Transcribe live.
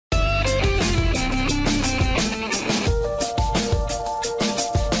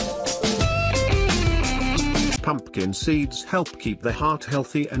pumpkin seeds help keep the heart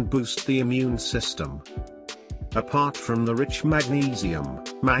healthy and boost the immune system. Apart from the rich magnesium,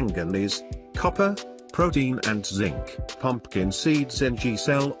 manganese, copper, protein and zinc, pumpkin seeds NG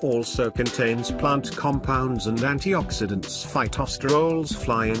cell also contains plant compounds and antioxidants phytosterols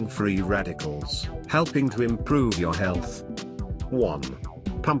flying free radicals, helping to improve your health. 1.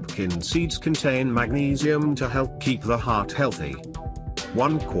 Pumpkin seeds contain magnesium to help keep the heart healthy.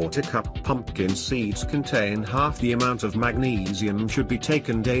 1/4 cup pumpkin seeds contain half the amount of magnesium should be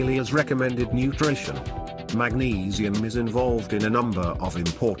taken daily as recommended nutrition. Magnesium is involved in a number of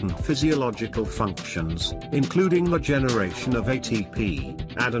important physiological functions, including the generation of ATP,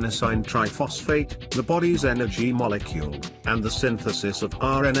 adenosine triphosphate, the body's energy molecule, and the synthesis of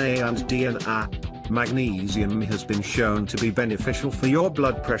RNA and DNA. Magnesium has been shown to be beneficial for your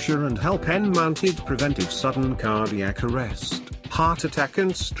blood pressure and help N-mounted preventive sudden cardiac arrest, heart attack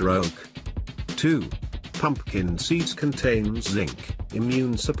and stroke. 2. Pumpkin seeds contain zinc,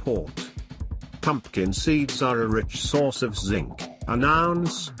 immune support. Pumpkin seeds are a rich source of zinc. An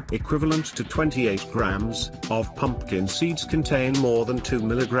ounce, equivalent to 28 grams, of pumpkin seeds contain more than 2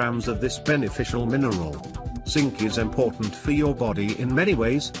 milligrams of this beneficial mineral. Zinc is important for your body in many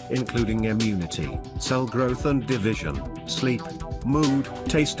ways, including immunity, cell growth and division, sleep, mood,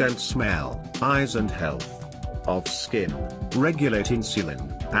 taste and smell, eyes and health of skin, regulate insulin,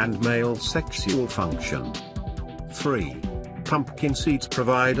 and male sexual function. 3. Pumpkin seeds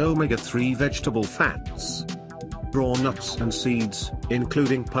provide omega-3 vegetable fats. Raw nuts and seeds,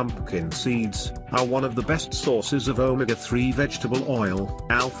 including pumpkin seeds, are one of the best sources of omega-3 vegetable oil,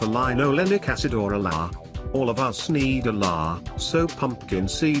 alpha-linolenic acid or ALA. All of us need ALA, so pumpkin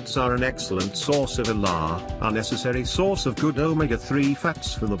seeds are an excellent source of ALA, a necessary source of good omega-3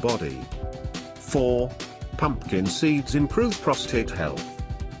 fats for the body. 4. Pumpkin seeds improve prostate health.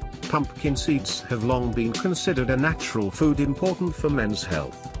 Pumpkin seeds have long been considered a natural food important for men's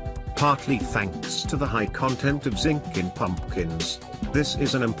health. Partly thanks to the high content of zinc in pumpkins, this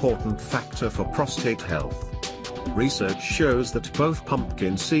is an important factor for prostate health. Research shows that both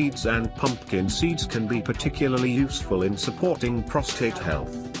pumpkin seeds and pumpkin seeds can be particularly useful in supporting prostate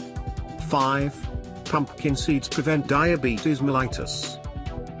health. 5. Pumpkin seeds prevent diabetes mellitus.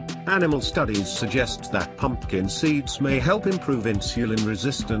 Animal studies suggest that pumpkin seeds may help improve insulin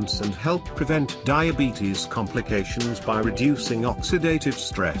resistance and help prevent diabetes complications by reducing oxidative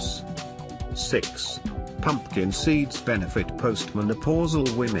stress. 6. Pumpkin seeds benefit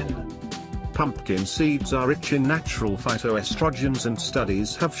postmenopausal women. Pumpkin seeds are rich in natural phytoestrogens and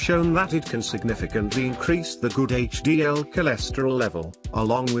studies have shown that it can significantly increase the good HDL cholesterol level,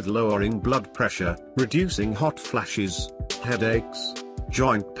 along with lowering blood pressure, reducing hot flashes, headaches,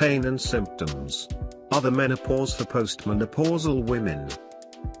 joint pain and symptoms. Other menopause for postmenopausal women.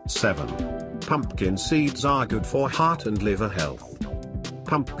 7. Pumpkin seeds are good for heart and liver health.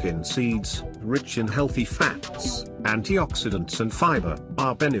 Pumpkin seeds, rich in healthy fats, antioxidants and fiber,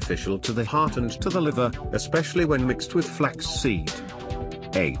 are beneficial to the heart and to the liver, especially when mixed with flaxseed.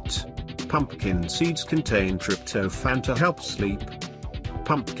 8. Pumpkin seeds contain tryptophan to help sleep.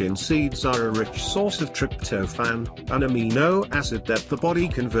 Pumpkin seeds are a rich source of tryptophan, an amino acid that the body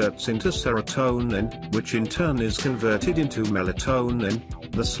converts into serotonin, which in turn is converted into melatonin,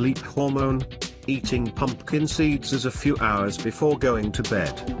 the sleep hormone. Eating pumpkin seeds is a few hours before going to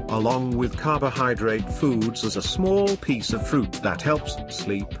bed, along with carbohydrate foods as a small piece of fruit that helps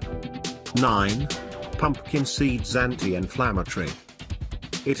sleep. 9. Pumpkin seeds anti-inflammatory.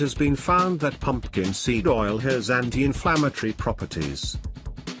 It has been found that pumpkin seed oil has anti-inflammatory properties.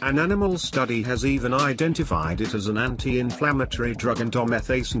 An animal study has even identified it as an anti-inflammatory drug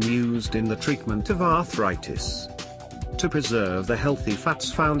indomethacin used in the treatment of arthritis. To preserve the healthy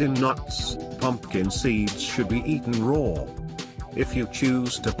fats found in nuts, pumpkin seeds should be eaten raw. If you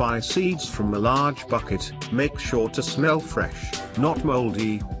choose to buy seeds from a large bucket, make sure to smell fresh, not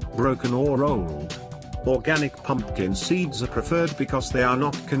moldy, broken or old. Organic pumpkin seeds are preferred because they are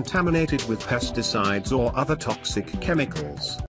not contaminated with pesticides or other toxic chemicals.